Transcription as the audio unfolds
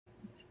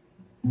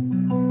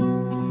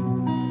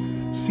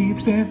Si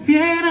te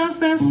vieras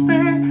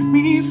desde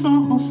mis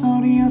ojos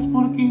sabrías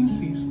por qué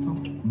insisto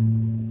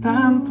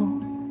tanto.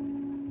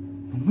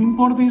 No me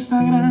importa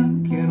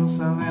Instagram, quiero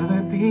saber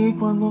de ti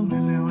cuando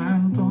me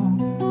levanto.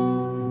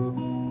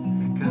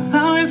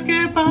 Cada vez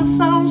que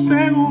pasa un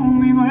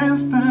segundo y no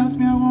estás,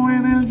 me ahogo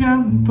en el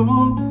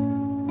llanto.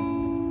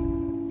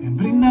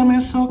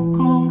 Bríndame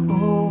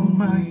socorro,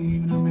 y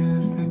líbrame de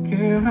este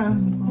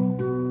quebranto.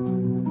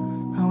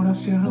 Ahora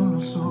cierro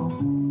los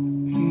ojos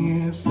y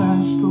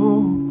estás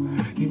tú,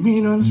 y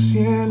miro al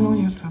cielo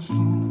y estás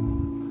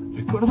tú.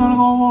 Recuerdo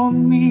algo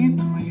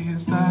bonito y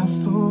estás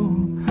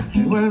tú.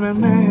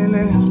 Devuélveme el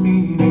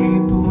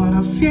espíritu.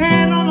 Ahora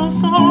cierro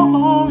los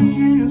ojos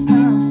y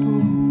estás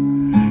tú,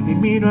 y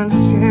miro al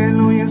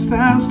cielo y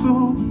estás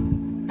tú,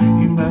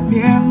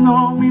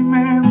 invadiendo mi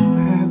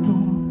mente tú.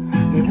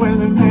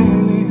 Devuélveme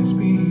el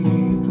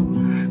espíritu.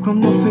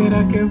 ¿Cuándo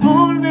será que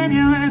volveré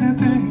a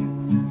verte?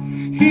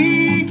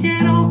 Y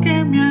quiero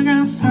que me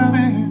hagas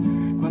saber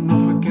cuándo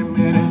fue que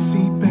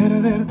merecí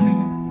perderte.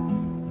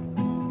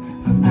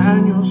 Van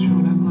años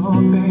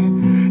llorándote.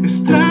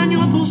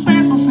 Extraño tus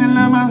besos en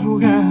la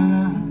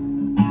madrugada,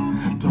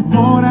 tu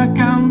amor a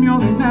cambio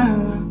de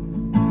nada,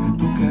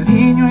 tu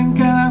cariño en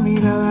cada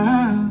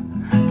mirada,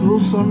 tu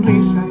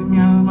sonrisa y mi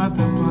alma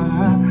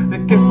tatuada.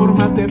 ¿De qué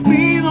forma te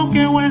pido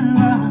que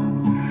vuelva?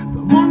 Tu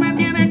amor me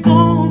tiene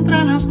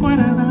contra las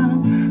cuerdas.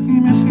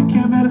 Dime si que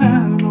en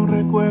verdad no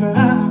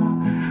recuerda,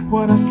 o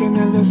harás que en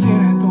el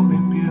desierto me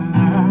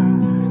pierda.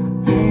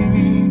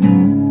 Baby,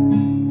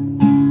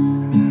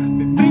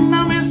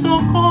 bríndame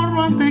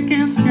socorro antes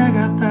que se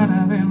haga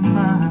tarde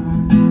más.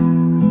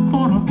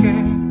 Porque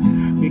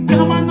mi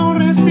cama no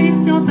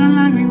resiste otra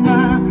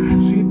lágrima.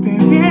 Si te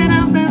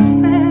vieras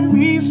desde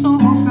mis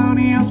ojos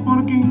sabrías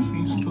por qué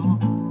insisto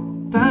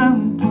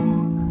tanto.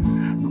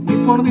 No me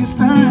importa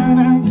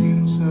Instagram,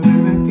 quiero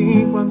saber de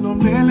ti cuando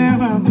me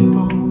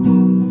levanto.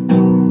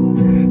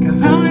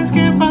 Cada vez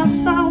que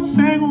pasa un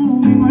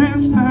segundo y no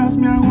estás,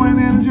 me ahogo en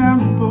el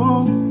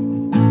llanto.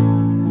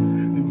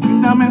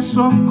 Bríndame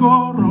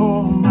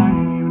socorro,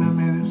 y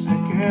líbrame de ese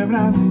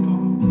quebranto.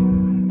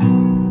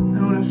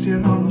 Ahora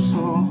cierro los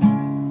ojos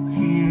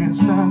y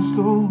estás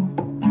tú,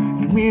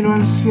 y miro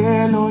al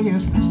cielo y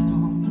estás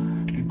tú.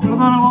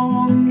 Recuerdo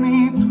algo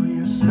bonito y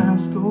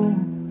estás tú.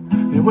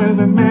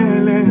 Devuélveme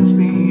el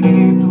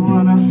espíritu.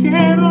 Ahora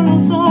cierro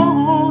los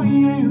ojos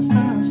y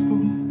estás tú,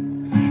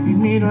 y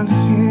miro al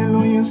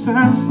cielo y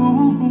estás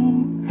tú.